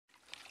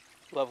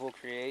level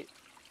create.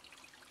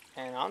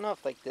 And I don't know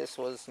if like this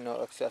was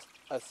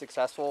a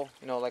successful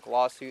like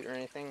lawsuit or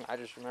anything. I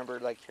just remember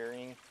like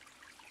hearing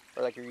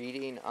or like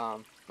reading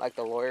like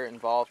the lawyer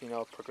involved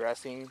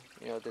progressing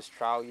this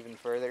trial even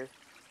further.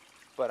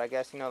 But I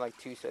guess like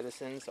two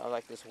citizens of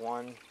like this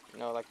one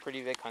like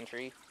pretty big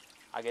country,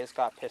 I guess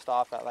got pissed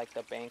off at like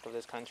the bank of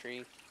this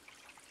country,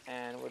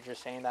 and were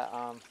just saying that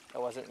it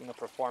wasn't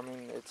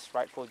performing its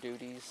rightful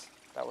duties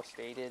that was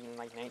stated in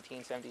like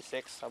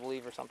 1976, I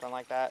believe, or something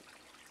like that.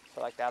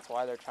 So like that's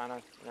why they're trying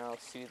to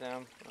sue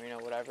them or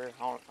whatever.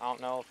 I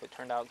don't know if it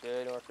turned out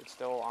good or if it's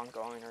still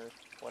ongoing or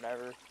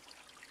whatever.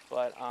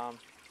 But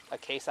a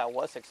case that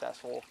was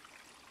successful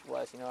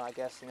was I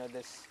guess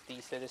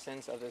these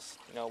citizens of this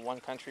one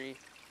country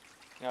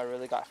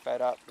really got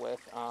fed up with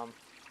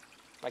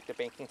like the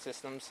banking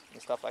systems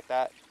and stuff like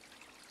that.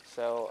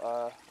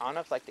 So I don't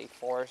know if like they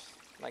forced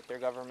like their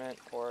government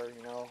or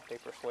they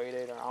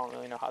persuaded, or I don't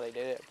really know how they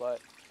did it, but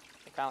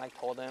they kind of like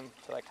told them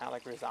to like kind of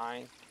like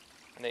resign,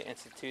 and they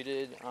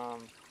instituted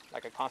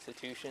like a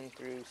constitution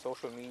through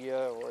social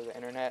media or the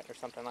internet or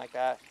something like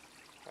that.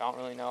 I don't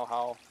really know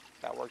how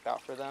that worked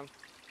out for them,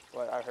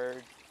 but I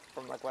heard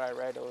from like what I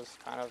read, it was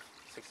kind of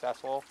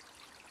successful.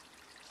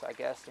 So I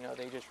guess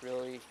they just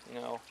really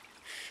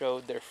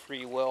showed their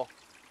free will.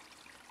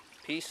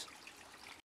 Peace.